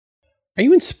Are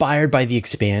you inspired by the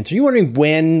expanse? Are you wondering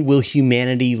when will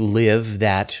humanity live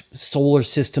that solar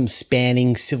system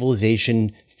spanning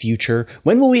civilization future?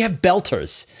 When will we have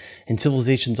belters and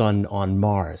civilizations on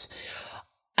Mars?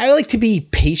 I like to be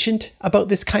patient about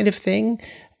this kind of thing.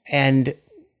 And,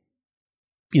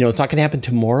 it's not going to happen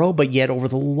tomorrow, but yet over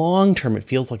the long term, it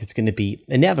feels like it's going to be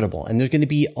inevitable. And there's going to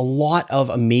be a lot of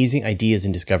amazing ideas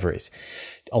and discoveries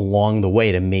along the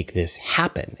way to make this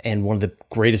happen. And one of the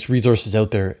greatest resources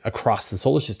out there across the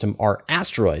solar system are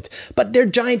asteroids, but they're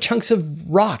giant chunks of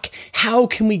rock. How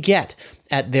can we get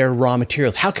at their raw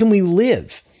materials? How can we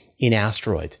live in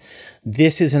asteroids?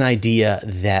 This is an idea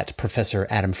that Professor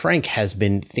Adam Frank has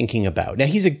been thinking about. Now,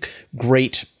 he's a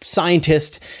great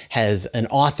scientist, has an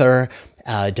author,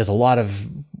 does a lot of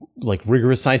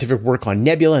rigorous scientific work on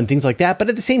nebula and things like that, but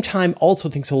at the same time also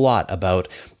thinks a lot about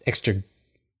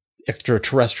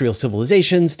extraterrestrial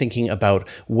civilizations, thinking about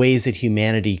ways that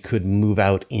humanity could move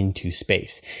out into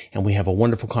space. And we have a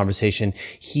wonderful conversation.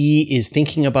 He is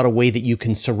thinking about a way that you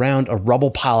can surround a rubble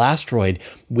pile asteroid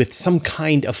with some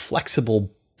kind of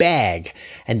flexible bag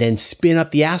and then spin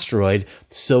up the asteroid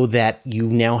so that you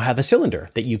now have a cylinder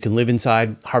that you can live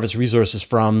inside, harvest resources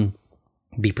from,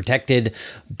 be protected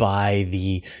by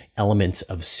the elements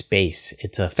of space.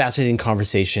 It's a fascinating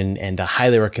conversation, and I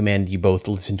highly recommend you both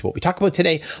listen to what we talk about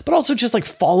today, but also just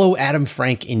follow Adam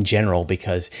Frank in general,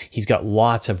 because he's got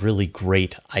lots of really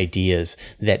great ideas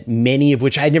that many of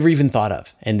which I never even thought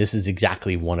of. And this is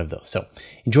exactly one of those. So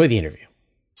enjoy the interview.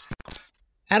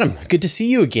 Adam, good to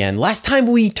see you again. Last time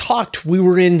we talked, we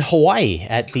were in Hawaii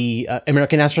at the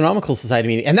American Astronomical Society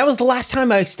meeting. And that was the last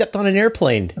time I stepped on an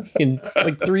airplane in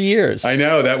 3 years. I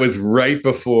know, that was right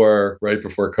before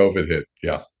COVID hit.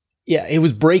 Yeah. Yeah, it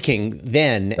was breaking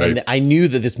then. Right. And I knew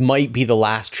that this might be the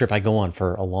last trip I go on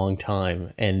for a long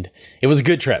time. And it was a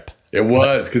good trip. It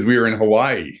was, because we were in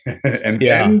Hawaii. And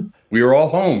then we were all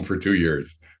home for 2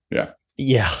 years.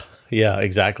 Yeah. Yeah,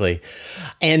 exactly.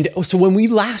 And so when we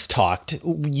last talked,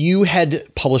 you had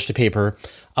published a paper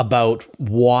about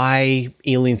why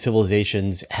alien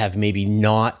civilizations have maybe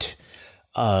not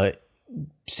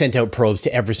sent out probes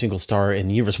to every single star in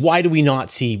the universe. Why do we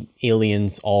not see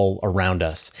aliens all around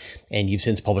us? And you've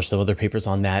since published some other papers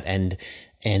on that. And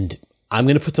I'm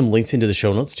going to put some links into the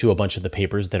show notes to a bunch of the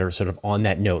papers that are sort of on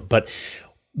that note. But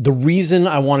the reason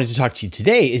I wanted to talk to you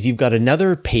today is you've got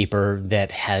another paper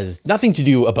that has nothing to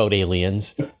do about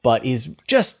aliens, but is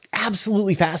just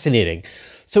absolutely fascinating.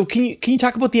 So can you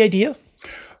talk about the idea?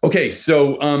 Okay,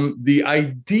 so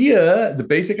the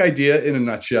basic idea in a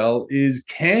nutshell is,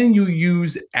 can you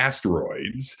use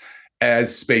asteroids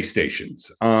as space stations?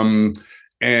 And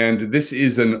this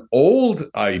is an old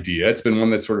idea. It's been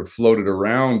one that sort of floated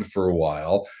around for a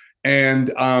while. And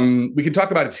we can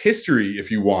talk about its history if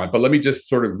you want, but let me just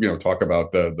sort of, talk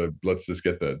about let's just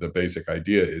get the basic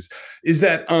idea is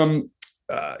that,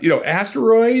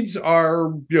 asteroids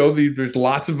are, there's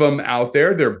lots of them out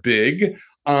there. They're big.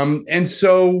 And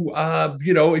so,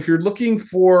 if you're looking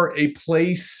for a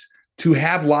place to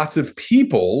have lots of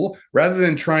people, rather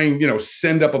than trying,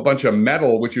 send up a bunch of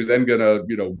metal, which you're then going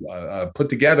to, put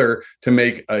together to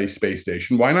make a space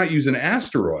station, why not use an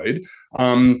asteroid?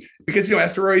 Because,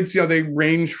 asteroids, they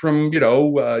range from,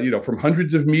 from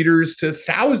hundreds of meters to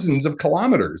thousands of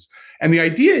kilometers. And the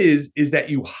idea is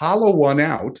that you hollow one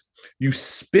out, you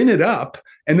spin it up,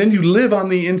 and then you live on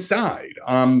the inside.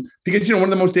 Because, one of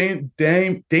the most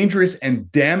dangerous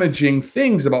and damaging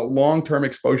things about long-term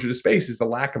exposure to space is the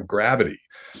lack of gravity.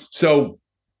 So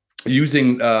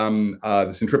using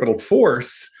the centripetal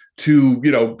force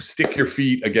to, stick your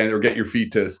feet again, or get your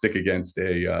feet to stick against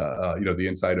the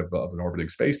inside of an orbiting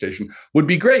space station would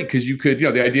be great, because you could,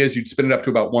 the idea is you'd spin it up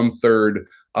to about 1/3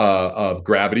 of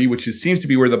gravity, which seems to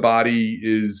be where the body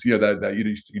is,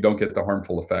 that you don't get the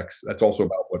harmful effects. That's also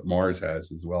about what Mars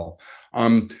has as well.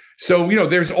 So,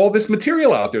 there's all this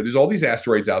material out there. There's all these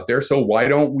asteroids out there. So why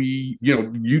don't we,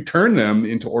 you turn them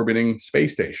into orbiting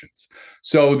space stations?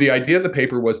 So the idea of the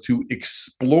paper was to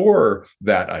explore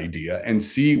that idea and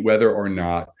see whether or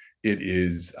not it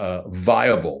is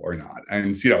viable or not.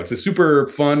 And, it's a super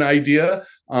fun idea.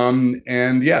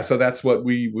 So that's what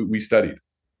we studied.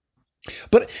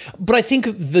 But I think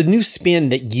the new spin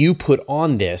that you put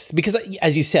on this, because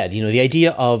as you said, the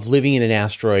idea of living in an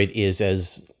asteroid is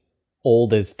as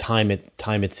old as time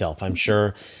itself. I'm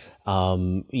sure,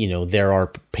 there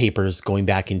are papers going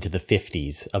back into the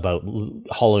 50s about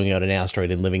hollowing out an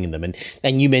asteroid and living in them.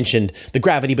 And you mentioned the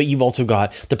gravity, but you've also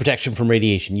got the protection from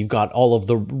radiation. You've got all of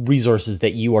the resources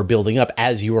that you are building up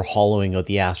as you are hollowing out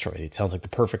the asteroid. It sounds like the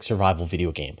perfect survival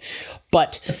video game.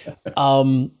 But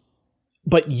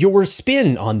your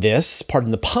spin on this, pardon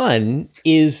the pun,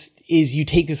 is is you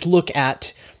take this look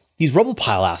at these rubble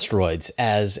pile asteroids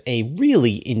as a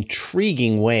really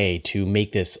intriguing way to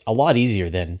make this a lot easier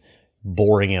than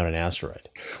boring out an asteroid.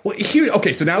 Well,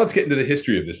 okay, so now let's get into the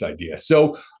history of this idea.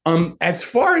 So, as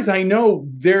far as I know,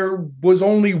 there was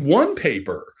only one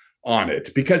paper on it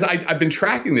because I've been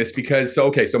tracking this because,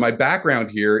 so my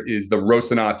background here is the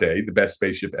Rocinante, the best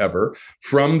spaceship ever,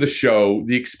 from the show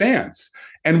The Expanse.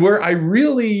 And where I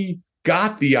really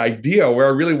got the idea, where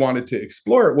I really wanted to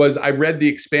explore it, was I read the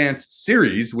Expanse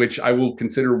series, which I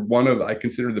consider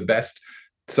the best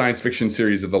science fiction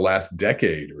series of the last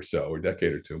decade or so, or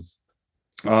decade or two.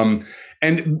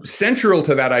 And central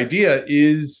to that idea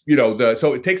is,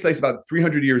 so it takes place about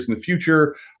 300 years in the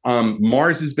future.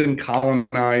 Mars has been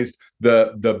colonized.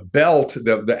 The belt,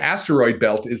 the asteroid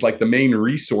belt, is like the main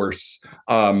resource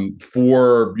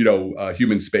for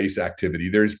human space activity.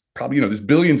 There's probably there's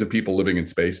billions of people living in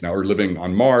space now, or living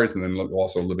on Mars, and then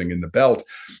also living in the belt.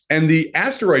 And the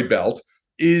asteroid belt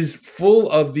is full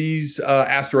of these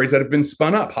asteroids that have been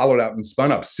spun up, hollowed out and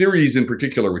spun up. Ceres in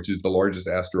particular, which is the largest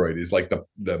asteroid, is like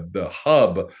the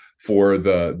hub for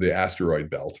the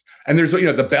asteroid belt. And there's, the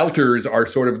belters are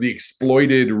sort of the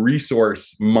exploited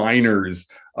resource miners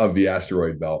of the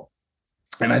asteroid belt.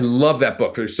 And I love that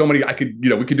book. There's so many.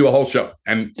 We could do a whole show,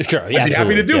 and sure, I'd be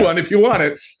happy to do one if you want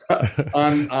it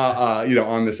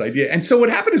on this idea. And so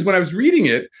what happened is when I was reading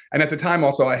it, and at the time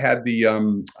also I had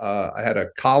I had a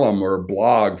column or a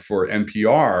blog for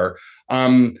NPR.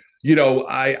 I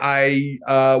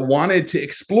wanted to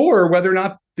explore whether or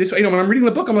not this. When I'm reading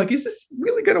the book, I'm like, is this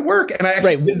really going to work? And I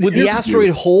actually would the asteroid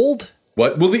hold?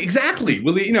 What will exactly? I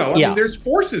mean, there's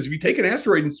forces. If you take an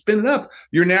asteroid and spin it up,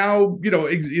 you're now,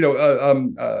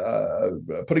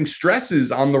 putting stresses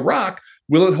on the rock.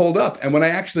 Will it hold up? And when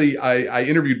I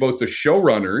interviewed both the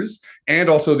showrunners and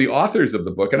also the authors of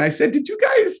the book, and I said, did you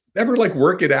guys ever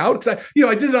work it out? Because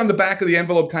I did it on the back of the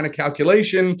envelope kind of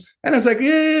calculation, and I was like,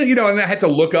 and I had to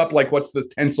look up what's the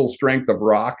tensile strength of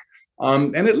rock.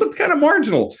 And it looked kind of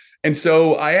marginal. And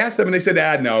so I asked them, and they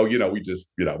said, no, we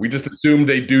just assumed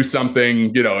they'd do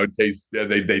something, in case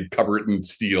they'd cover it in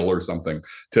steel or something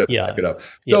to back it up.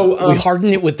 Yeah. So we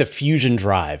hardened it with the fusion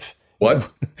drive.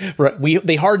 What? Right.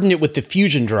 They hardened it with the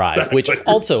fusion drive, which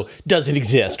also doesn't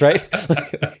exist, right?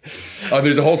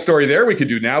 There's a whole story there we could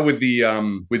do now with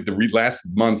the last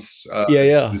month's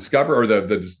discover or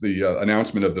the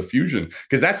announcement of the fusion,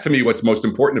 because that's to me what's most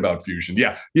important about fusion.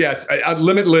 Yes,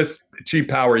 limitless cheap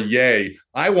power. Yay!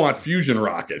 I want fusion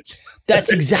rockets.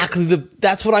 That's exactly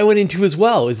that's what I went into as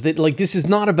well. Is that this is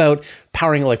not about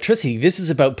powering electricity. This is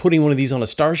about putting one of these on a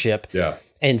starship. Yeah.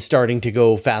 And starting to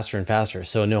go faster and faster.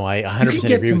 So no, I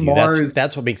 100% agree with you.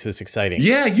 That's what makes this exciting.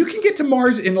 Yeah, you can get to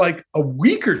Mars in a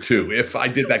week or two if I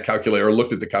did that calculator or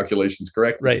looked at the calculations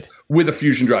correctly. Right. With a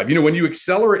fusion drive. When you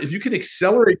accelerate, if you can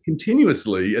accelerate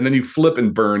continuously and then you flip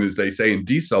and burn, as they say, and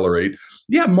decelerate,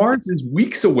 Mars is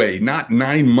weeks away, not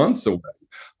 9 months away.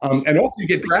 And also you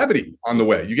get gravity on the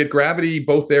way. You get gravity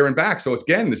both there and back. So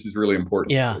again, this is really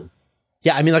important. Yeah.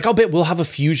 Yeah, I mean, I'll bet we'll have a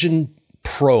fusion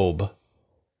probe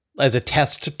as a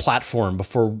test platform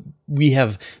before we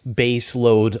have base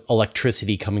load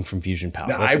electricity coming from fusion power.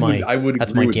 That's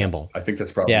my gamble. I think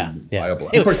that's probably viable.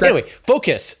 Anyway,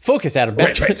 focus, Adam.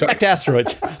 Back to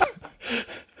asteroids.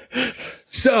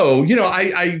 So,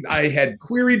 I had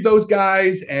queried those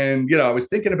guys, and, I was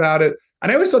thinking about it,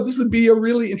 and I always thought this would be a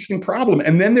really interesting problem.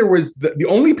 And then there was the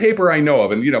only paper I know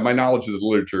of, and, my knowledge of the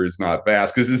literature is not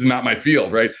vast because this is not my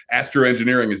field, right?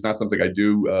 Astroengineering is not something I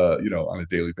do, on a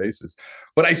daily basis.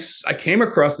 But I came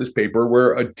across this paper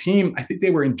where a team, I think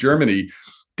they were in Germany,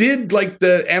 did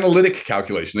the analytic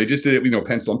calculation. They just did it,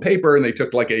 pencil and paper, and they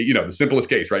took the simplest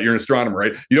case, right? You're an astronomer,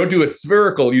 right? You don't do a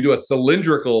spherical, you do a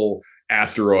cylindrical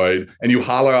asteroid, and you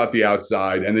hollow out the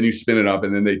outside, and then you spin it up,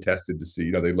 and then they tested to see,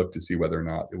 they looked to see whether or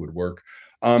not it would work.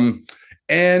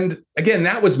 And again,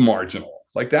 that was marginal.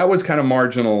 That was kind of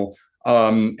marginal.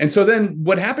 And so then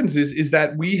what happens is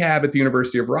that we have at the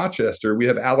University of Rochester, we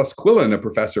have Alice Quillen, a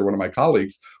professor, one of my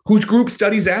colleagues, whose group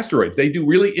studies asteroids. They do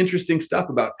really interesting stuff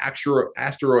about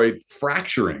asteroid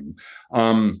fracturing.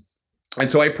 And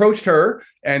so I approached her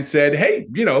and said, hey,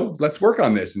 let's work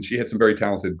on this. And she had some very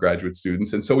talented graduate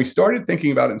students. And so we started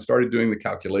thinking about it and started doing the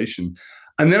calculation.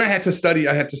 And then I had to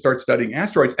start studying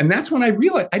asteroids. And that's when I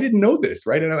realized, I didn't know this,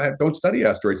 right? And I don't study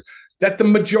asteroids, that the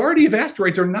majority of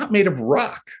asteroids are not made of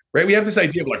rock, right? We have this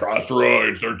idea of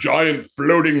asteroids, they're giant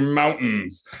floating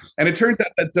mountains. And it turns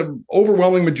out that the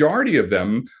overwhelming majority of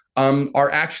them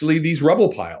are actually these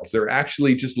rubble piles. They're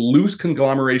actually just loose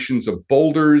conglomerations of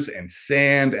boulders and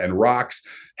sand and rocks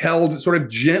held sort of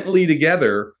gently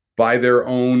together by their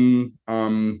own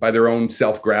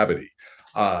self-gravity.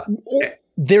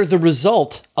 They're the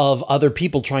result of other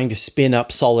people trying to spin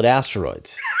up solid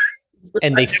asteroids,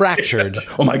 and they fractured.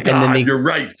 Oh my God, you're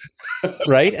right.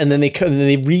 Right, and then they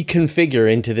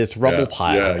reconfigure into this rubble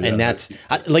pile, and that's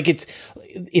like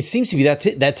it seems to be that's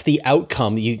it. That's the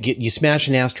outcome. You smash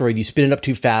an asteroid, you spin it up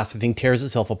too fast, the thing tears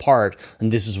itself apart,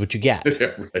 and this is what you get.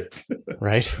 Yeah, right.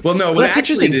 Right. Well, no, what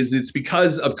actually it is, it's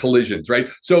because of collisions, right?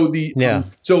 So the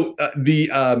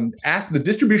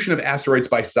distribution of asteroids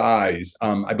by size,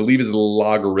 I believe, is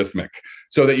logarithmic,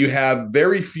 so that you have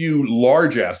very few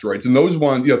large asteroids, and those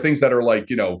ones, things that are like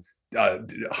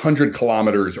 100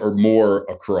 kilometers or more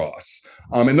across.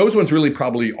 And those ones really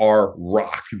probably are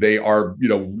rock. They are,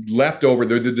 left over.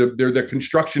 They're the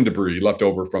construction debris left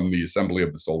over from the assembly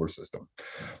of the solar system.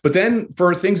 But then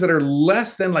for things that are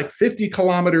less than like 50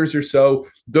 kilometers or so,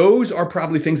 those are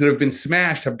probably things that have been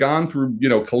smashed, have gone through,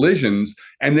 collisions.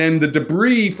 And then the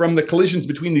debris from the collisions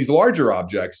between these larger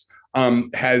objects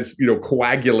has,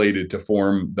 coagulated to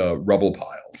form the rubble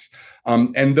piles.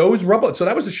 And those rubble, so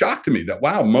that was a shock to me that,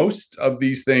 wow, most of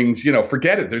these things,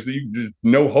 forget it. There's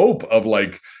no hope of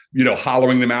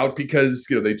hollowing them out because,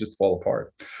 they just fall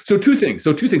apart. So two things.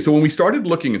 So when we started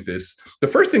looking at this, the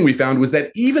first thing we found was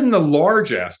that even the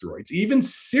large asteroids, even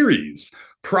Ceres,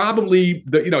 probably,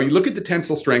 you look at the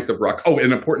tensile strength of rock. Oh,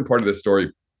 an important part of this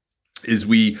story is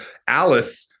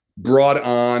Alice brought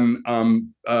on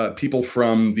people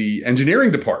from the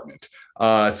engineering department.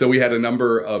 So we had a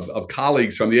number of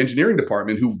colleagues from the engineering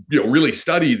department who really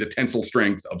study the tensile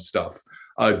strength of stuff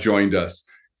joined us.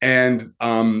 And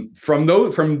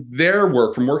from their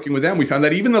work, from working with them, we found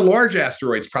that even the large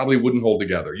asteroids probably wouldn't hold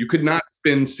together. You could not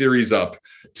spin Ceres up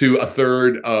to a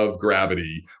third of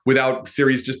gravity without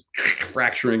Ceres just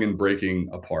fracturing and breaking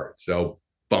apart. So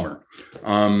bummer.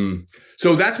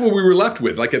 So that's what we were left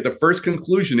with. Like at the first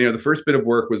conclusion, the first bit of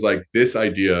work was like, this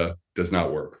idea does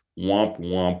not work. Womp,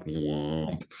 womp,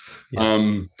 womp.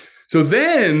 Yeah. So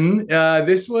then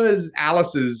this was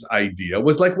Alice's idea,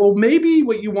 was like, well, maybe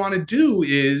what you want to do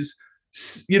is,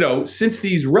 since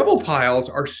these rubble piles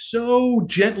are so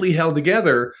gently held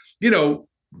together,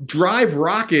 drive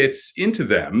rockets into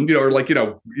them, or like,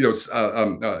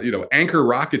 anchor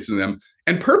rockets in them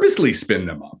and purposely spin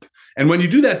them up. And when you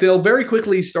do that, they'll very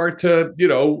quickly start to,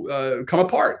 come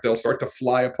apart. They'll start to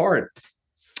fly apart.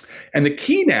 And the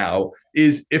key now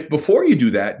is if before you do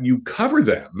that, you cover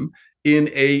them in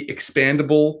a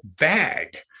expandable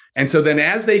bag. And so then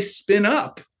as they spin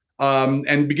up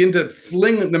and begin to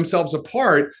fling themselves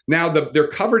apart, now they're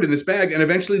covered in this bag. And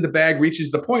eventually the bag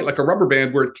reaches the point like a rubber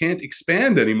band where it can't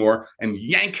expand anymore, and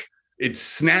yank, it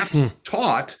snaps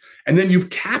taut. And then you've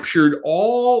captured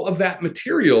all of that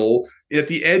material at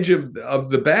the edge of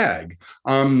the bag.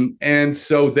 And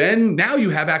so then now you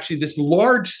have actually this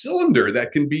large cylinder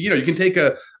that can be, you can take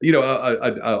a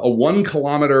 1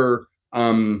 kilometer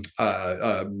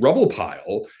rubble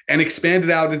pile and expand it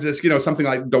out into this, something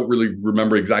I don't really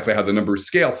remember exactly how the numbers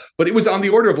scale, but it was on the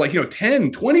order of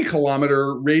 10, 20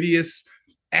 kilometer radius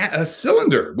a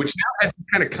cylinder, which now has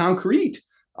kind of concrete,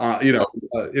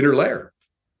 inner layer.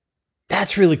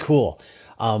 That's really cool.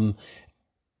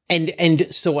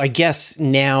 And so I guess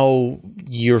now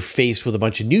you're faced with a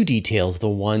bunch of new details. The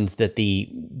ones that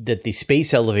the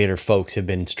space elevator folks have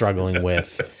been struggling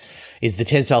with is the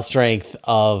tensile strength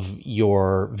of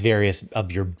your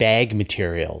bag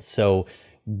materials. So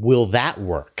will that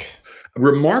work?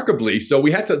 Remarkably, so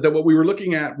we had to. What we were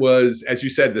looking at was, as you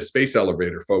said, the space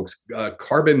elevator folks,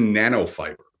 carbon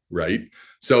nanofiber, right?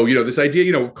 So this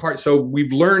idea, so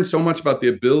we've learned so much about the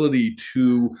ability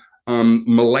to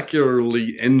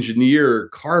molecularly engineer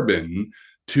carbon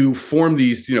to form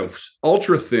these,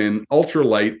 ultra thin, ultra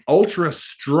light, ultra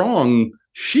strong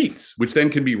sheets, which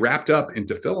then can be wrapped up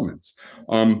into filaments.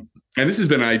 And this has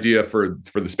been an idea for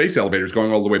the space elevators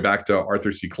going all the way back to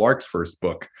Arthur C. Clarke's first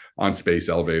book on space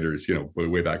elevators,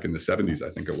 way back in the 70s,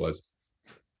 I think it was.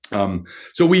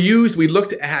 So we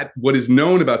looked at what is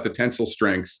known about the tensile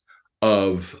strength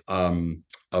of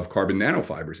carbon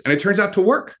nanofibers, and it turns out to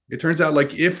work. It turns out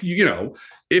like if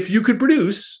you could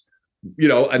produce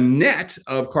a net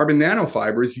of carbon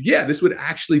nanofibers, this would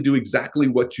actually do exactly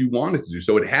what you want it to do.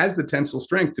 So it has the tensile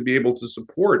strength to be able to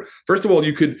support. First of all,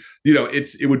 you could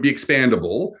it would be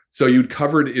expandable, so you'd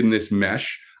cover it in this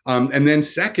mesh. And then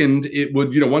second, it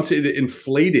would, once it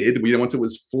inflated, once it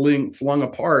was flung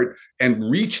apart and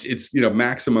reached its,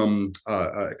 maximum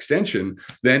extension,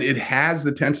 then it has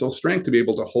the tensile strength to be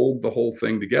able to hold the whole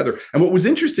thing together. And what was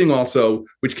interesting also,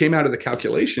 which came out of the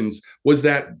calculations, was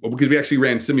that, because we actually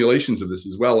ran simulations of this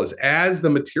as well, as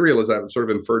the material, as I've sort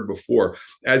of inferred before,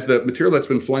 as the material that's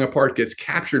been flung apart gets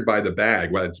captured by the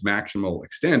bag by its maximal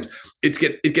extent,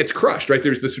 it gets crushed, right?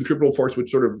 There's the centripetal force, which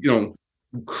sort of,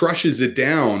 crushes it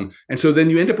down, and so then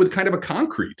you end up with kind of a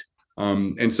concrete.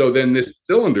 And so then this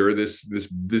cylinder,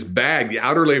 this bag, the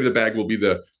outer layer of the bag will be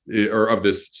or of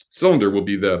this cylinder will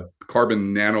be the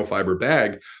carbon nanofiber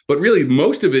bag, but really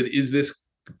most of it is this,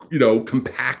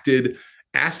 compacted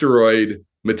asteroid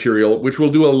material, which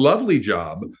will do a lovely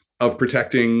job of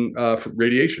protecting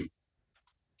radiation.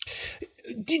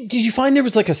 Did you find there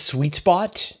was like a sweet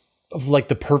spot of like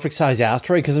the perfect size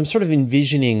asteroid? Because I'm sort of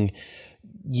envisioning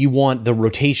you want the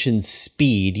rotation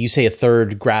speed. You say a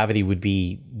third gravity would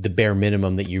be the bare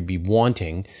minimum that you'd be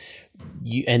wanting.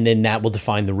 And then that will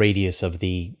define the radius of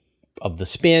the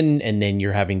spin. And then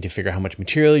you're having to figure out how much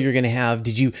material you're going to have.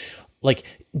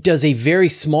 Does a very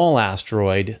small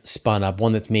asteroid spun up,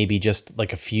 one that's maybe just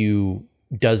like a few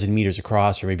dozen meters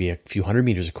across or maybe a few hundred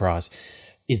meters across,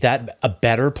 is that a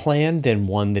better plan than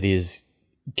one that is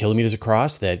kilometers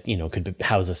across that, could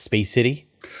house a space city?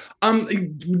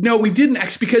 No, we didn't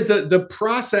actually, because the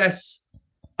process,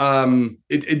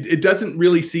 it doesn't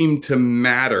really seem to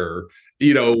matter,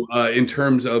 in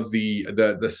terms of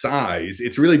the size.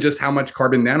 It's really just how much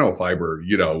carbon nanofiber,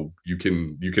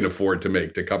 you can afford to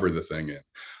make to cover the thing in.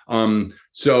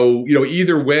 So,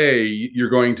 either way, you're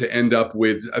going to end up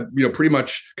with, pretty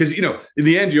much, because, in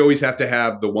the end, you always have to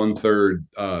have the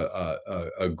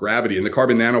 1/3 gravity, and the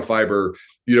carbon nanofiber,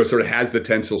 sort of has the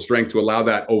tensile strength to allow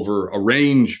that over a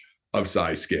range of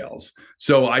size scales.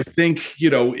 So I think,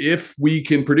 if we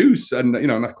can produce,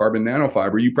 enough carbon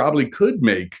nanofiber, you probably could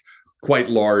make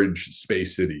quite large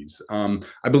space cities.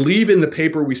 I believe in the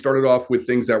paper we started off with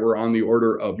things that were on the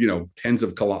order of tens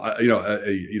of on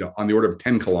the order of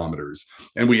 10 kilometers,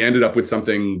 and we ended up with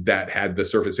something that had the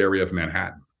surface area of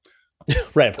Manhattan.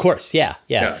 Right, of course, yeah.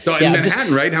 So in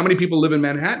Manhattan, right? How many people live in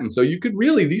Manhattan? So you could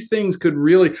really, these things could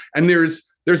really, and there's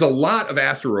a lot of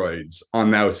asteroids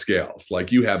on those scales.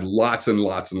 Like you have lots and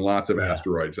lots and lots of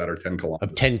asteroids that are 10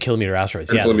 kilometers. Of 10 kilometer asteroids.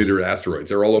 10 kilometer asteroids.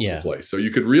 They're all over the place. So you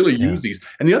could really use these.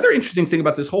 And the other interesting thing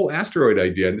about this whole asteroid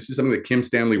idea, and this is something that Kim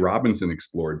Stanley Robinson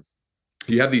explored,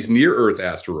 you have these near Earth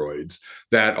asteroids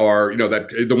that are,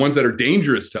 that the ones that are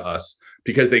dangerous to us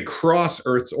because they cross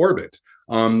Earth's orbit.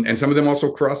 And some of them also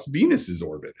cross Venus's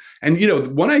orbit. And,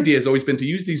 one idea has always been to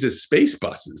use these as space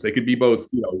buses. They could be both,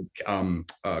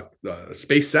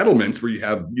 space settlements where you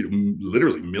have,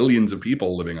 literally millions of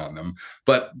people living on them.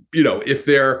 But, if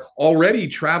they're already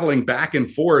traveling back and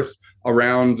forth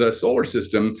around the solar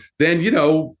system, then,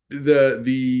 you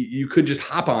could just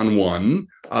hop on one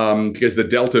because the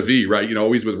delta V, right?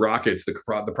 Always with rockets,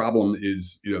 the problem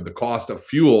is, the cost of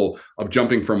fuel of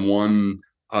jumping from one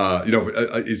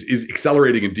is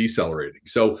accelerating and decelerating.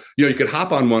 So, you could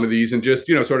hop on one of these and just,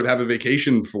 sort of have a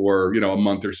vacation for, a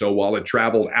month or so while it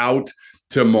traveled out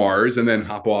to Mars and then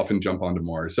hop off and jump onto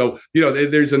Mars. So,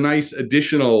 there's a nice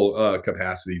additional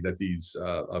capacity that these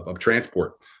of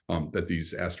transport that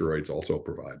these asteroids also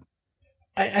provide.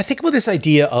 I think about this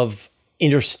idea of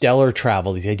interstellar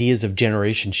travel, these ideas of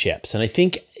generation ships. And I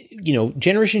think,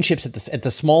 generation ships at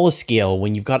the smallest scale,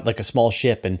 when you've got like a small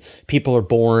ship and people are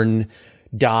born,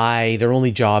 die, their only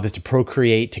job is to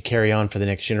procreate, to carry on for the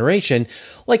next generation.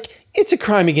 Like, it's a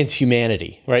crime against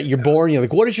humanity, right? You're born, you're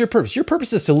like, what is your purpose? Your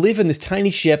purpose is to live in this tiny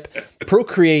ship,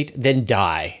 procreate, then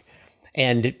die,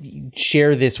 and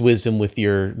share this wisdom with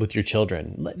your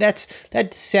children. That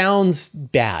sounds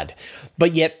bad.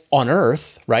 But yet on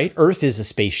Earth, right? Earth is a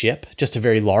spaceship, just a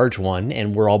very large one,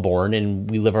 and we're all born and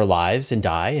we live our lives and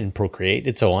die and procreate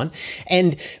and so on.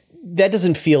 And that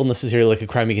doesn't feel necessarily like a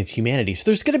crime against humanity. So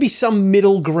there's going to be some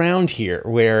middle ground here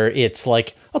where it's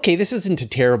like, okay, this isn't a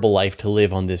terrible life to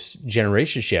live on this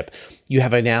generation ship. You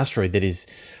have an asteroid that is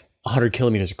 100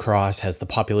 kilometers across, has the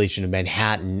population of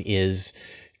Manhattan, is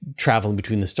traveling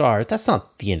between the stars. That's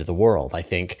not the end of the world, I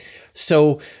think.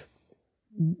 So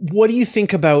what do you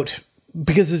think about,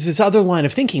 because there's this other line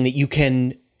of thinking that you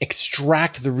can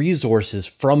extract the resources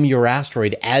from your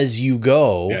asteroid as you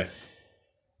go. Yes.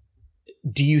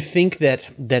 Do you think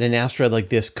that an asteroid like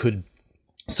this could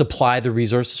supply the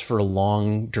resources for a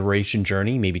long duration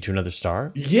journey, maybe to another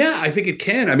star? Yeah, I think it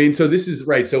can. I mean, so this is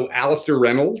right. So Alastair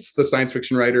Reynolds, the science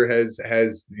fiction writer,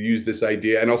 has used this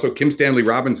idea, and also Kim Stanley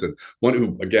Robinson, one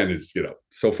who again is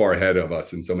so far ahead of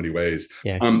us in so many ways.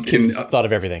 Yeah, Kim's thought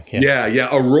of everything. Yeah.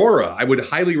 Aurora. I would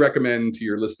highly recommend to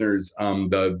your listeners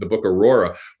the book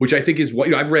Aurora, which I think is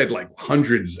what I've read like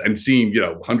hundreds and seen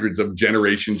hundreds of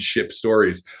generation ship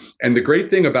stories. And the great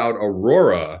thing about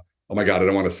Aurora, oh my God, I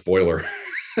don't want to spoil her.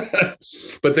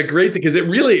 But the great thing is it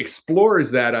really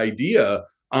explores that idea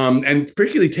and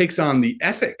particularly takes on the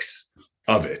ethics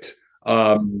of it.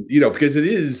 Because it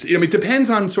is, it depends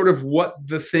on sort of what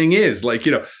the thing is. Like,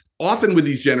 often with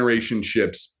these generation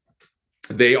ships,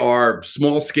 They are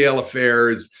small scale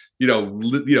affairs.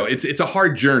 It's a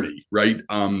hard journey, right?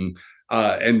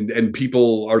 And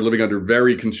people are living under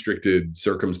very constricted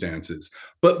circumstances.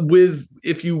 But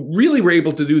if you really were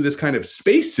able to do this kind of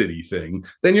space city thing,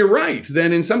 then you're right.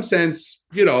 Then in some sense,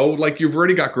 like you've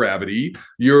already got gravity.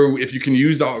 If you can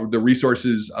use the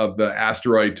resources of the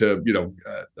asteroid to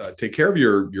take care of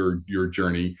your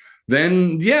journey,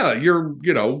 then yeah,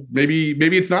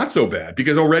 maybe it's not so bad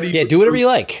because already do whatever you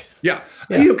like. Yeah.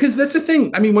 Because that's the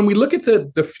thing. I mean, when we look at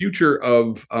the future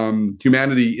of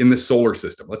humanity in the solar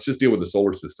system, let's just deal with the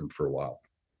solar system for a while,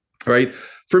 right?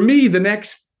 For me, the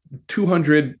next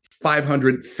 200,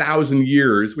 500,000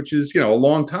 years, which is, a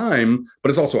long time, but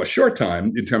it's also a short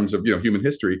time in terms of, human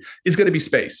history, is going to be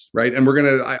space, right? And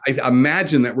I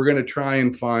imagine that we're going to try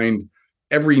and find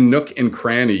every nook and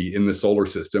cranny in the solar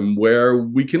system where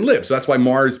we can live. So that's why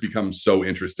Mars becomes so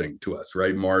interesting to us,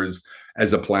 right? Mars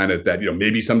as a planet that,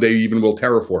 maybe someday even will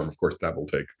terraform. Of course, that will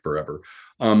take forever.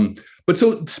 But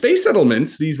so space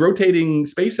settlements, these rotating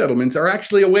space settlements are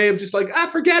actually a way of just like,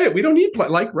 forget it. We don't need,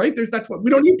 right? That's what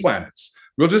we don't need planets.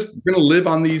 We're going to live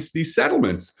on these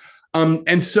settlements.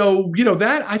 And so,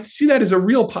 that I see that as a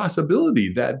real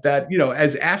possibility that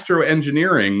as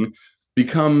astroengineering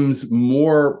becomes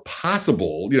more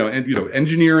possible,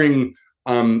 engineering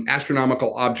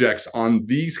astronomical objects on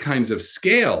these kinds of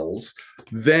scales,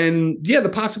 then the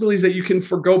possibilities that you can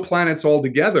forgo planets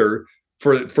altogether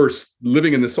for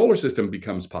living in the solar system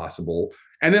becomes possible.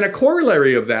 And then a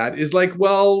corollary of that is like,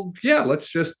 well, let's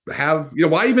just have,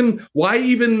 why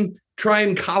even try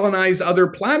and colonize other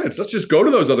planets? Let's just go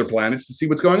to those other planets to see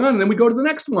what's going on. And then we go to the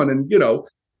next one. And,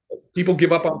 people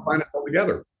give up on planets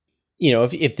altogether.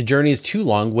 If the journey is too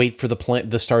long, wait for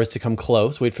the stars to come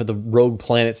close, wait for the rogue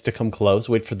planets to come close,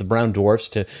 wait for the brown dwarfs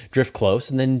to drift close,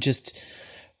 and then just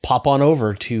pop on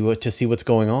over to see what's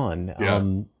going on.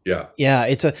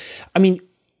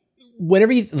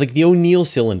 Whenever like the O'Neill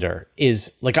cylinder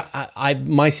is like,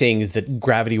 my saying is that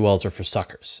gravity wells are for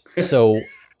suckers. So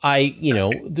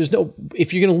there's no,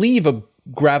 if you're going to leave a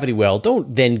gravity well,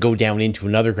 don't then go down into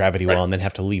another gravity well and then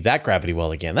have to leave that gravity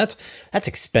well again. That's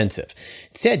expensive.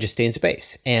 Instead, just stay in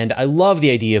space. And I love the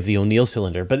idea of the O'Neill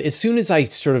cylinder, but as soon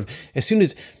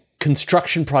as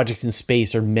construction projects in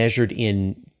space are measured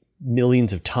in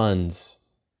millions of tons,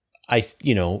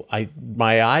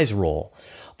 my eyes roll.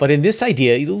 But in this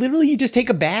idea, you just take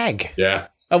a bag. Yeah.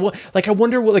 I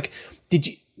wonder what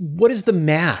is the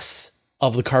mass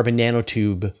of the carbon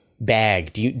nanotube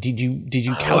bag? Did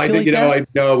you calculate that?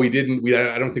 No, we didn't.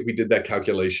 I don't think we did that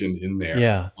calculation in there.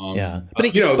 Yeah. But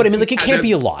I mean, like, it can't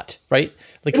be a lot, right?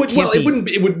 Like,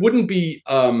 it wouldn't be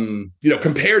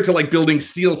compared to like building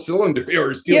steel cylinder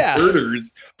or steel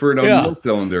girders for an O'Neill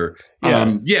cylinder.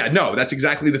 No, that's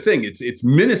exactly the thing. It's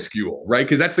minuscule, right?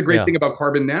 Because that's the great thing about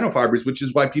carbon nanofibers, which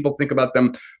is why people think about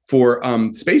them for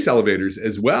space elevators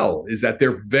as well, is that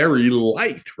they're very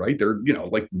light, right? They're,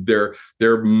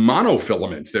 they're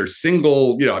monofilaments. They're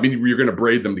single, you're going to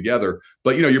braid them together,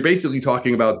 but, you're basically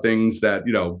talking about things that,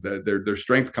 their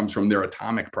strength comes from their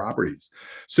atomic properties.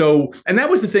 So, and that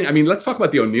was the thing. I mean, let's talk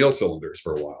about the O'Neill cylinders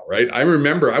for a while, right? I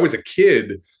remember I was a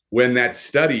kid when that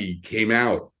study came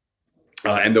out.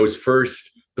 And those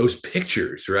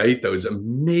pictures, right? Those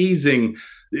amazing,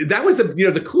 that was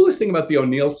the coolest thing about the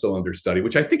O'Neill cylinder study,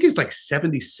 which I think is like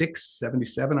 76,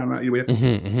 77. I'm not,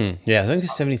 Yeah, I think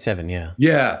it's 77. Yeah.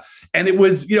 Yeah. And it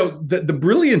was, the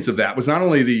brilliance of that was not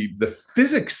only the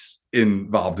physics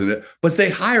involved in it, but they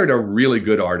hired a really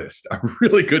good artist, a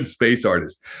really good space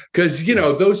artist. Cause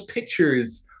those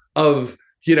pictures of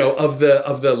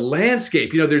the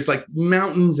landscape, there's like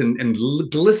mountains and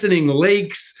glistening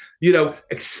lakes,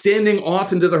 extending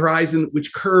off into the horizon,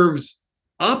 which curves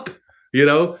up,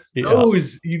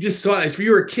 those you just saw. If you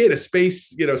were a kid, a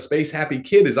space happy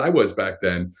kid, as I was back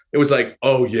then, it was like,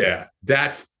 oh yeah,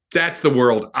 that's the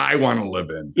world I want to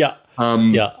live in. Yeah.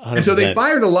 100%. And so they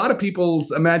fired a lot of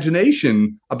people's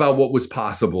imagination about what was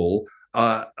possible.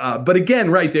 But again,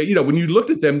 right there, when you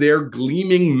looked at them, they're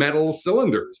gleaming metal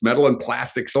and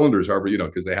plastic cylinders, however,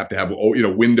 because they have to have,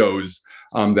 windows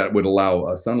that would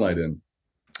allow sunlight in.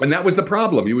 And that was the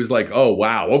problem. He was like, oh,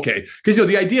 wow. Okay. Because,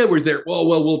 the idea was there,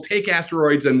 we'll take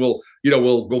asteroids and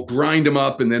we'll grind them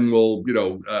up and then we'll,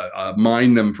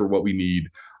 mine them for what we need.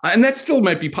 And that still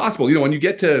might be possible. When we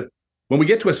get to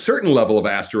a certain level of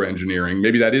astroengineering,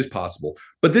 maybe that is possible.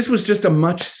 But this was just a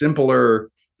much simpler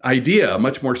idea, a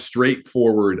much more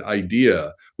straightforward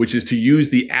idea, which is to use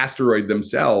the asteroid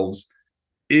themselves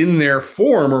in their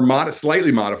form or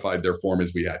slightly modified their form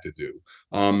as we had to do.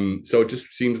 So it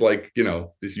just seems like,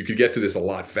 you could get to this a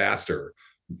lot faster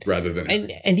rather than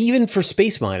and even for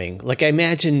space mining, like I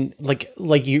imagine,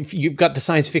 like you've got the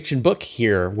science fiction book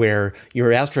here where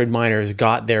your asteroid miners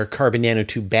got their carbon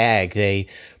nanotube bag. They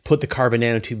put the carbon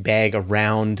nanotube bag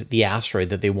around the asteroid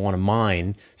that they want to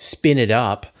mine, spin it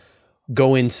up,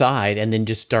 go inside, and then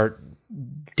just start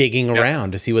digging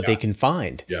around to see what they can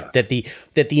find. That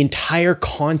the entire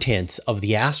contents of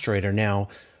the asteroid are now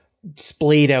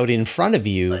splayed out in front of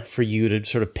you for you to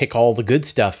sort of pick all the good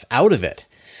stuff out of it.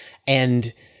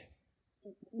 And,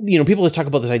 you know, people always talk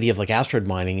about this idea of like asteroid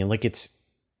mining, and like it's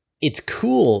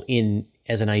cool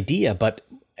as an idea, but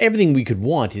everything we could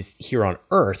want is here on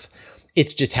Earth.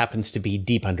 It just happens to be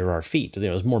deep under our feet. You know,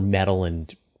 there's more metal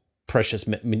and precious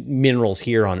minerals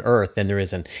here on Earth than there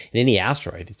is in any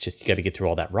asteroid. It's just, you got to get through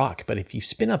all that rock. But if you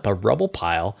spin up a rubble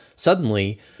pile,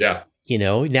 suddenly, you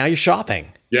know, now you're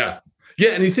shopping. Yeah.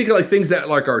 And you think of like things that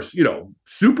like are, you know,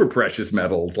 super precious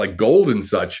metals like gold and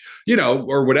such, you know,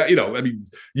 or whatever, you know, I mean,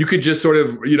 you could just sort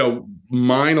of, you know,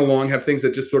 mine along, have things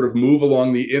that just sort of move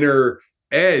along the inner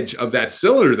edge of that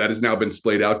cylinder that has now been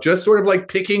splayed out, just sort of like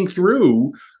picking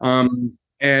through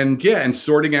and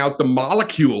sorting out the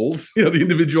molecules, you know, the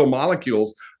individual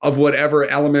molecules of whatever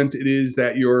element it is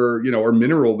that you're, you know, or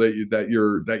mineral that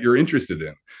you're interested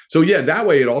in. So yeah, that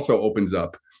way it also opens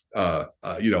up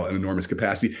you know, an enormous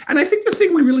capacity. And I think the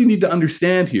thing we really need to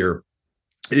understand here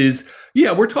is,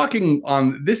 we're talking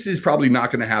on, this is probably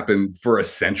not going to happen for a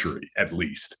century at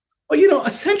least. Well, you know, a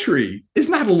century is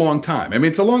not a long time. I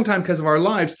mean, it's a long time because of our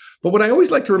lives. But what I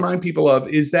always like to remind people of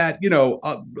is that, you know,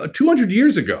 200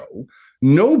 years ago,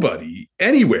 nobody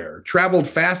anywhere traveled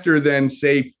faster than,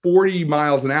 say, 40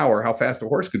 miles an hour, how fast a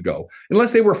horse could go,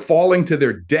 unless they were falling to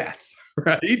their death.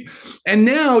 Right. And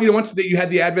now, you know, once you had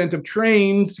the advent of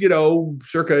trains, you know,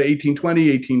 circa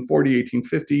 1820, 1840,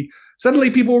 1850,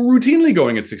 suddenly people were routinely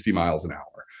going at 60 miles an hour.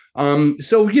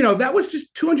 So, you know, that was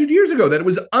just 200 years ago that it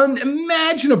was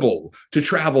unimaginable to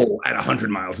travel at 100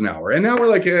 miles an hour. And now we're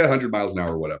like 100 miles an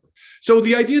hour, whatever. So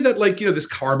the idea that, like, you know, this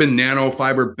carbon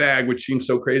nanofiber bag, which seems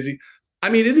so crazy, I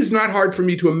mean, it is not hard for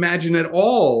me to imagine at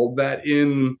all that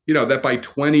that by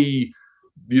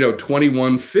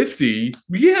 2150,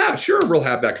 yeah, sure, we'll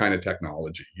have that kind of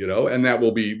technology, you know, and that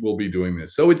we'll be doing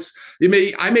this. So I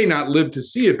may not live to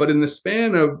see it, but in the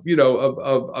span of, you know,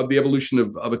 of the evolution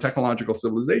of a technological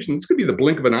civilization, this could be the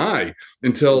blink of an eye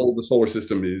until the solar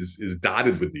system is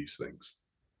dotted with these things.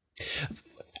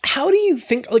 How do you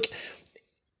think, like,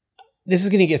 this is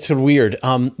going to get sort of weird,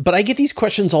 but I get these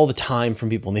questions all the time from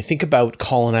people, and they think about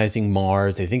colonizing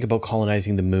Mars, they think about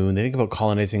colonizing the moon, they think about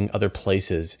colonizing other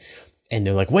places. And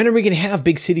they're like, when are we going to have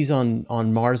big cities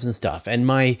on Mars and stuff? And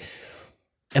my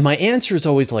answer is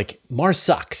always like, Mars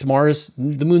sucks.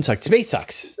 The moon sucks. Space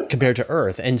sucks compared to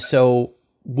Earth. And so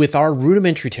with our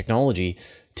rudimentary technology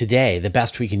today, the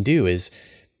best we can do is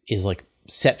like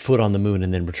set foot on the moon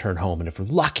and then return home. And if we're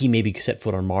lucky, maybe set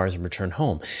foot on Mars and return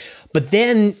home. But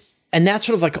then, and that's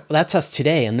sort of like, that's us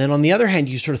today. And then on the other hand,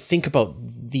 you sort of think about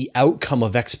the outcome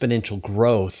of exponential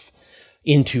growth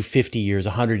into 50 years,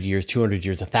 100 years, 200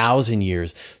 years, 1,000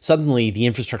 years. Suddenly the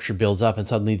infrastructure builds up and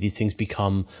suddenly these things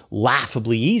become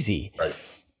laughably easy. Right.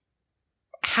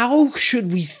 How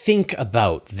should we think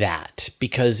about that?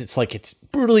 Because it's like, it's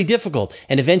brutally difficult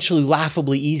and eventually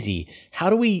laughably easy. How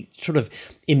do we sort of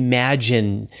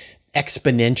imagine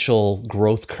exponential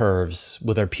growth curves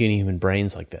with our puny human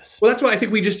brains like this? Well, that's why I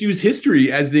think we just use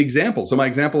history as the example. So my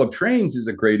example of trains is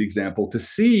a great example to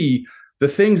see the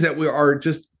things that we are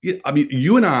just, I mean,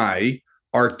 you and I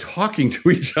are talking to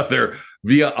each other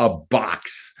via a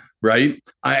box, right?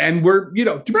 And we're, you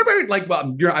know, do you remember, like,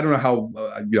 well, I don't know how,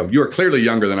 you know, you're clearly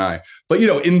younger than I, but, you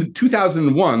know, in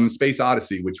 2001, Space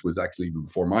Odyssey, which was actually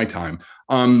before my time,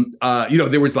 you know,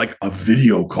 there was like a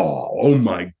video call. Oh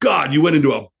my God, you went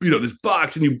into this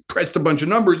box and you pressed a bunch of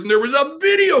numbers and there was a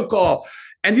video call.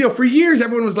 And, you know, for years,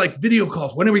 everyone was like, video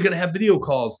calls, when are we going to have video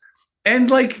calls?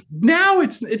 And like now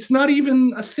it's not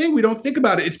even a thing. We don't think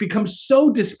about it. It's become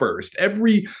so dispersed.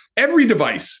 Every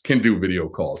device can do video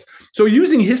calls. So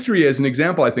using history as an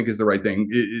example, I think, is the right thing,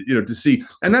 you know, to see.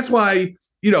 And that's why,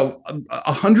 you know,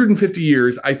 150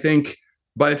 years, I think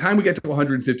by the time we get to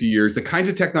 150 years, the kinds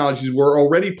of technologies we're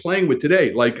already playing with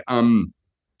today, like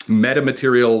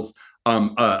metamaterials,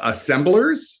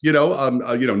 assemblers,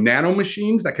 nano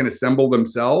machines that can assemble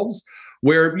themselves,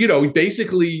 where, you know,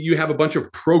 basically you have a bunch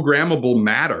of programmable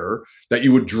matter that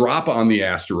you would drop on the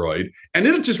asteroid and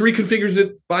it just reconfigures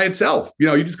it by itself. You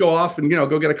know, you just go off and, you know,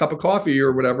 go get a cup of coffee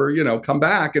or whatever, you know, come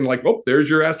back and like, oh, there's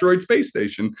your asteroid space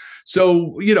station.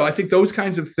 So, you know, I think those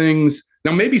kinds of things,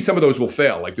 now maybe some of those will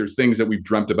fail. Like there's things that we've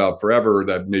dreamt about forever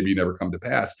that maybe never come to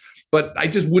pass, but I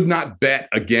just would not bet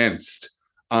against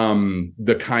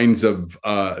the kinds of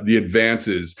the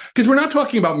advances, because we're not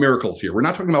talking about miracles here. We're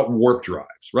not talking about warp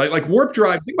drives, right? Like warp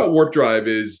drive, think about warp drive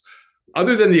is,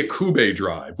 other than the Akube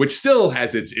drive, which still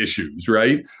has its issues,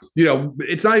 right?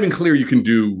 It's not even clear you can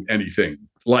do anything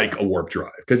like a warp drive,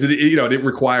 because it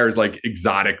requires like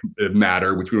exotic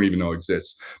matter, which we don't even know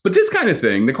exists. But this kind of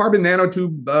thing, the carbon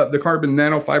nanotube, the carbon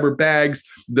nanofiber bags,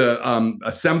 the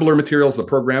assembler materials, the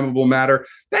programmable matter,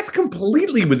 that's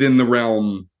completely within the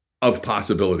realm of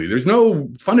possibility.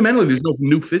 Fundamentally, there's no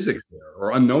new physics there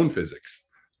or unknown physics.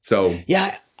 So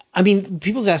yeah, I mean,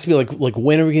 people's asking me like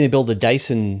when are we going to build a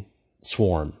Dyson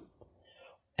swarm?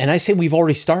 And I say we've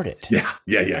already started. Yeah.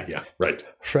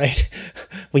 Right.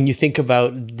 When you think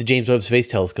about the James Webb Space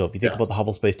Telescope, you think about the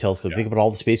Hubble Space Telescope, you think about all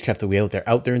the spacecraft that we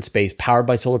out there in space, powered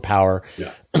by solar power,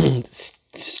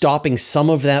 stopping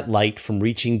some of that light from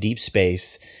reaching deep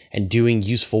space and doing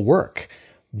useful work.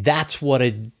 That's what a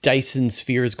Dyson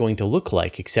sphere is going to look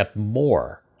like, except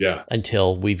more. Yeah.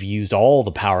 Until we've used all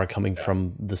the power coming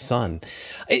from the sun.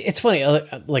 It's funny,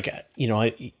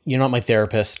 you're not my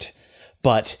therapist,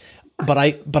 but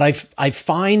I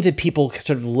find that people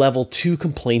sort of level two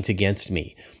complaints against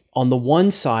me. On the one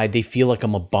side, they feel like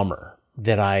I'm a bummer,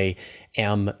 that I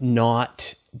am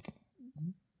not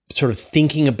sort of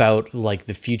thinking about like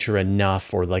the future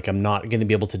enough, or like I'm not going to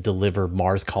be able to deliver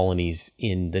Mars colonies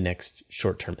in the next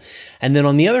short term. And then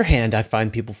on the other hand, I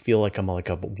find people feel like I'm like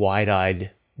a wide-eyed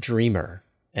dreamer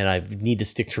and I need to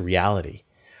stick to reality.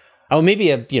 Oh, maybe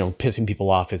pissing people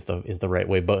off is the right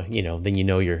way, but then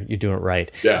you're doing it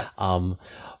right. Yeah.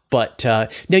 But now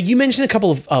you mentioned a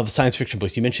couple of science fiction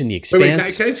books. You mentioned The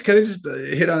Expanse. Wait, can I just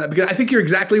hit on that? Because I think you're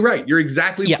exactly right. You're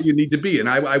exactly where you need to be, and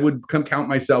I would count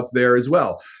myself there as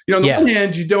well. On the one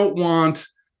hand, you don't want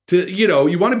to,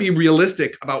 you want to be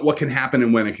realistic about what can happen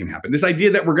and when it can happen. This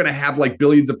idea that we're going to have like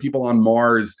billions of people on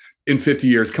Mars in 50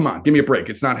 years, come on, give me a break.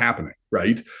 It's not happening,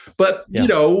 right? But,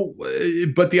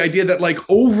 but the idea that like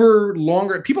over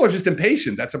longer, people are just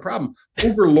impatient. That's a problem.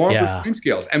 Over longer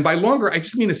timescales. And by longer, I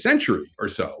just mean a century or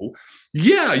so.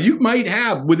 Yeah, you might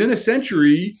have within a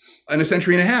century and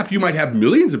a half, you might have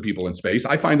millions of people in space.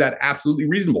 I find that absolutely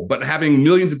reasonable. But having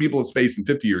millions of people in space in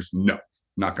 50 years, no,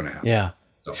 not going to happen. Yeah.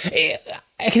 So I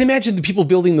can imagine the people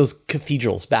building those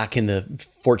cathedrals back in the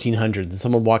 1400s and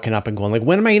someone walking up and going like,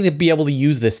 when am I going to be able to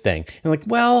use this thing? And like,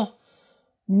 well,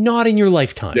 not in your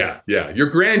lifetime. Yeah. Your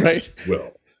grandkids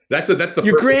will. That's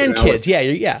your grandkids.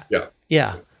 Yeah.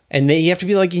 And you have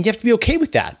to be okay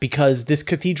with that, because this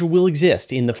cathedral will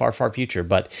exist in the far, far future,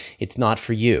 but it's not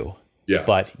for you. Yeah.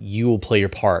 But you will play your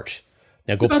part.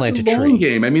 Now go plant a tree. Long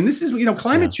game. I mean, this is,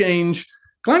 climate change.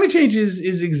 Climate change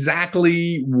is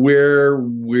exactly where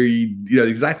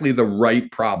exactly the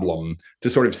right problem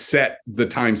to sort of set the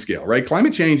time scale, right?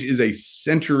 Climate change is a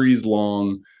centuries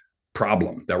long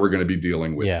problem that we're going to be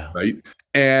dealing with, right?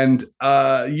 And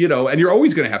and you're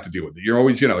always going to have to deal with it. You're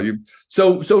always,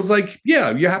 so it's like, you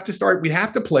have to start. We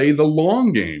have to play the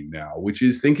long game now, which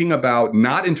is thinking about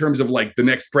not in terms of like the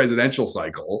next presidential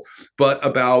cycle, but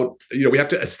about we have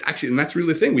to actually, and that's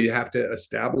really the thing. We have to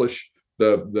establish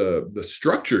the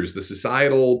structures, the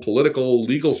societal, political,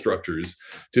 legal structures,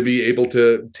 to be able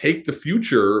to take the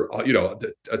future,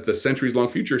 the centuries long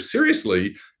future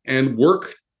seriously and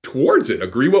work towards it,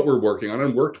 agree what we're working on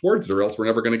and work towards it, or else we're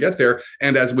never going to get there.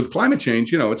 And as with climate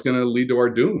change, it's going to lead to our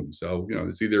doom. So,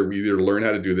 it's either we learn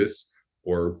how to do this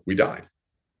or we die.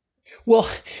 Well,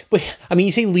 but I mean,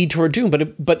 you say lead to our doom,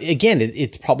 but again,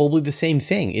 it's probably the same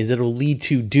thing, is it'll lead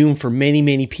to doom for many,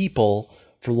 many people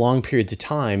for long periods of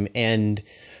time and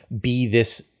be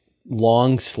this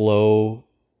long, slow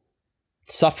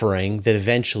suffering that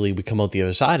eventually we come out the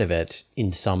other side of it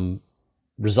in some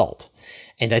result.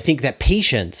 And I think that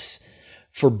patience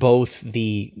for both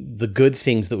the good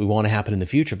things that we want to happen in the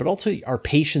future, but also our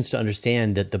patience to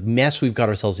understand that the mess we've got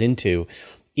ourselves into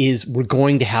is we're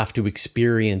going to have to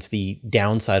experience the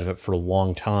downside of it for a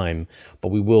long time, but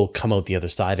we will come out the other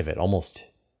side of it almost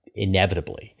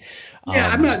inevitably.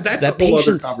 That's a whole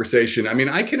other conversation. I mean,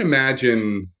 I can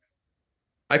imagine,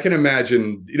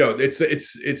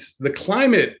 it's the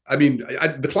climate. I mean,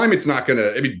 the climate's not going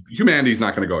to, humanity's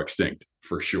not going to go extinct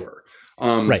for sure.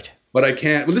 Right. But I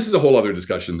can't, this is a whole other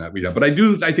discussion that we have, but I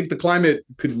think the climate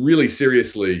could really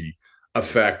seriously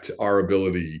affect our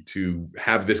ability to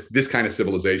have this kind of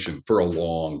civilization for a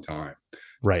long time.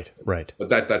 Right. But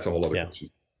that's a whole other question.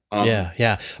 But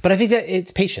I think that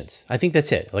it's patience. I think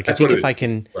that's it. Like, I think if I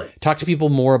can talk to people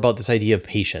more about this idea of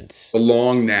patience. The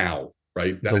long now,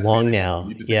 right? The long now.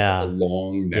 Yeah. The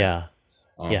long now.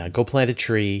 Yeah. Go plant a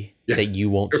tree that you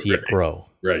won't see it grow.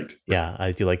 Right. Yeah.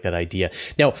 I do like that idea.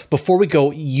 Now, before we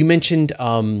go, you mentioned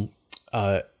the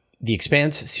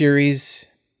Expanse series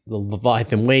the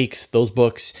Leviathan Wakes, those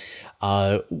books.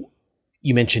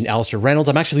 You mentioned Alistair Reynolds.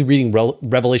 I'm actually reading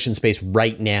Revelation Space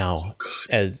right now.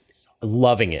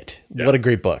 Loving it. Yeah. What a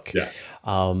great book. Yeah.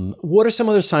 What are some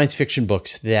other science fiction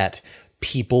books that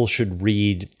people should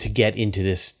read to get into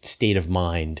this state of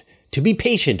mind, to be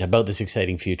patient about this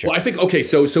exciting future? Well, I think, okay,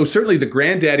 so certainly the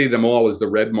granddaddy of them all is the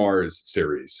Red Mars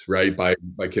series, right, by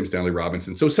Kim Stanley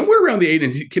Robinson. So somewhere around the 80s,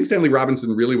 and Kim Stanley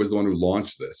Robinson really was the one who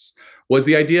launched this, was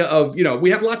the idea of, we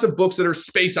have lots of books that are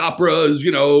space operas,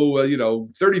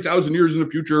 30,000 years in the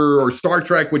future, or Star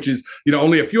Trek, which is,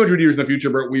 only a few hundred years in the future,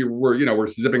 but we're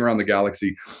zipping around the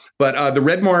galaxy. But the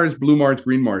Red Mars, Blue Mars,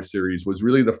 Green Mars series was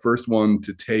really the first one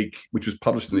to take, which was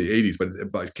published in the 80s, but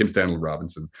by Kim Stanley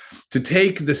Robinson, to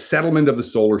take the settlement of the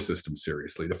solar system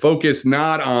seriously, to focus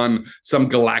not on some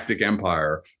galactic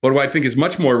empire, but what I think is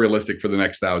much more realistic for the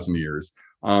next 1,000 years,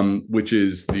 which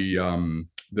is the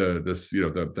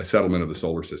settlement of the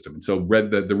solar system. And so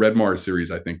the Red Mars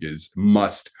series, I think, is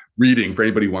must reading for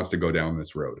anybody who wants to go down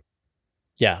this road.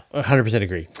 Yeah, 100%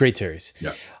 agree. Great series.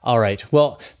 Yeah. All right.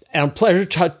 Well, and a pleasure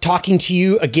talking to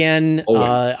you again.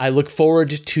 I look forward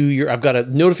to I've got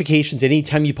notifications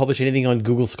anytime you publish anything on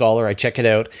Google Scholar. I check it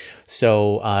out.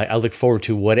 So I look forward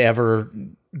to whatever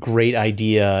great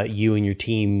idea you and your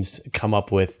teams come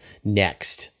up with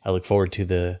next. I look forward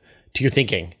to your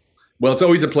thinking. Well, it's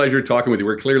always a pleasure talking with you.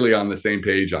 We're clearly on the same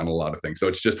page on a lot of things. So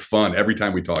it's just fun. Every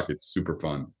time we talk, it's super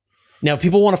fun. Now, if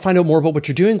people want to find out more about what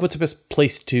you're doing, what's the best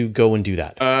place to go and do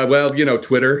that? Well,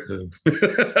 Twitter.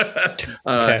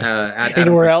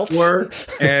 Anywhere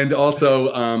else? And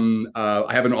also,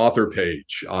 I have an author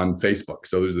page on Facebook.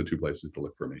 So those are the two places to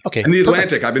look for me. Okay. And The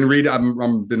Atlantic. I've been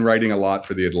been writing a lot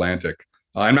for The Atlantic.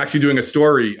 I'm actually doing a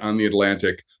story on The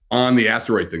Atlantic on the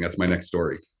asteroid thing. That's my next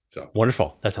story. So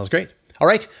wonderful. That sounds great. All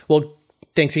right. Well,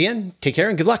 thanks again. Take care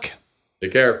and good luck.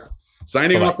 Take care.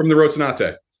 Signing off from the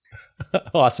Rocinante.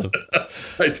 Awesome. All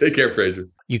right, take care, Fraser.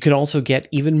 You can also get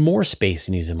even more space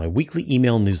news in my weekly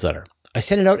email newsletter. I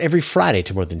send it out every Friday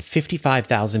to more than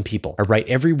 55,000 people. I write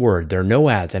every word. There are no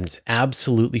ads, and it's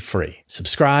absolutely free.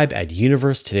 Subscribe at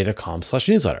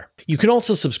universetoday.com/newsletter. You can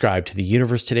also subscribe to the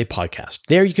Universe Today podcast.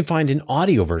 There you can find an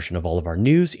audio version of all of our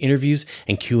news, interviews,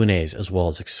 and Q&As, as well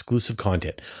as exclusive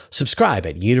content. Subscribe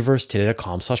at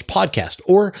universetoday.com/podcast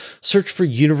or search for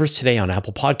Universe Today on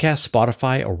Apple Podcasts,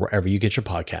 Spotify, or wherever you get your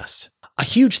podcasts. A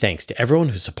huge thanks to everyone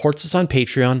who supports us on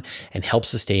Patreon and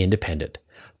helps us stay independent.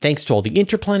 Thanks to all the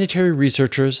interplanetary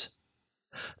researchers,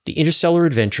 the interstellar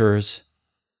adventurers,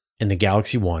 and the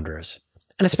galaxy wanderers.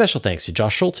 And a special thanks to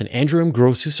Josh Schultz and Andrew M.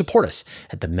 Gross who support us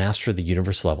at the Master of the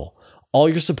Universe level. All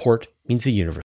your support means the universe.